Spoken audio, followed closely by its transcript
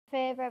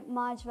favourite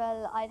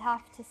module I'd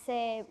have to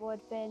say would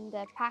have been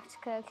the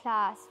practical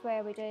class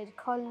where we did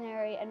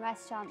culinary and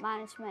restaurant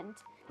management.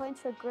 Going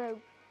to a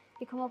group,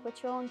 you come up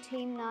with your own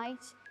team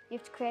night, you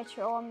have to create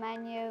your own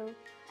menu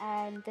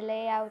and the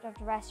layout of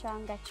the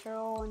restaurant, get your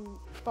own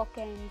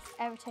bookings,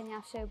 everything you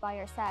have to do by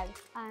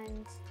yourself.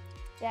 And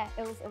yeah,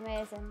 it was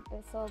amazing, it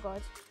was so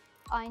good.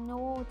 I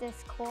know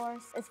this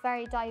course is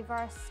very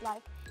diverse,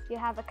 like you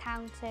have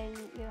accounting,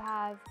 you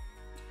have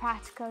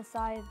practical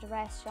side of the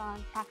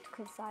restaurant,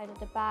 practical side of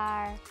the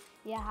bar,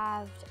 you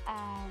have,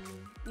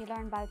 you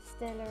learn about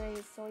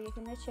distilleries, so you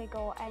can literally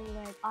go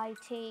anywhere,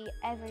 IT,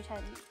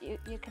 everything.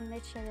 You can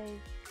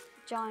literally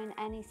join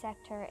any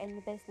sector in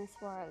the business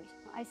world.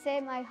 I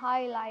say my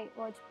highlight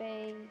would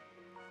be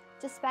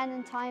just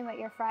spending time with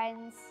your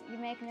friends. You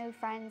make new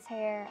friends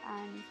here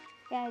and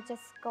yeah,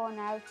 just going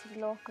out to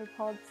the local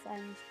pubs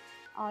and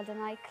all the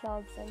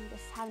nightclubs and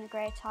just having a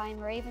great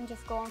time, or even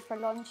just going for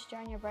lunch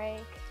during your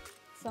break,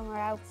 somewhere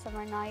out,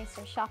 somewhere nice,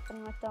 or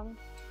shopping with them.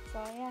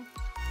 So yeah.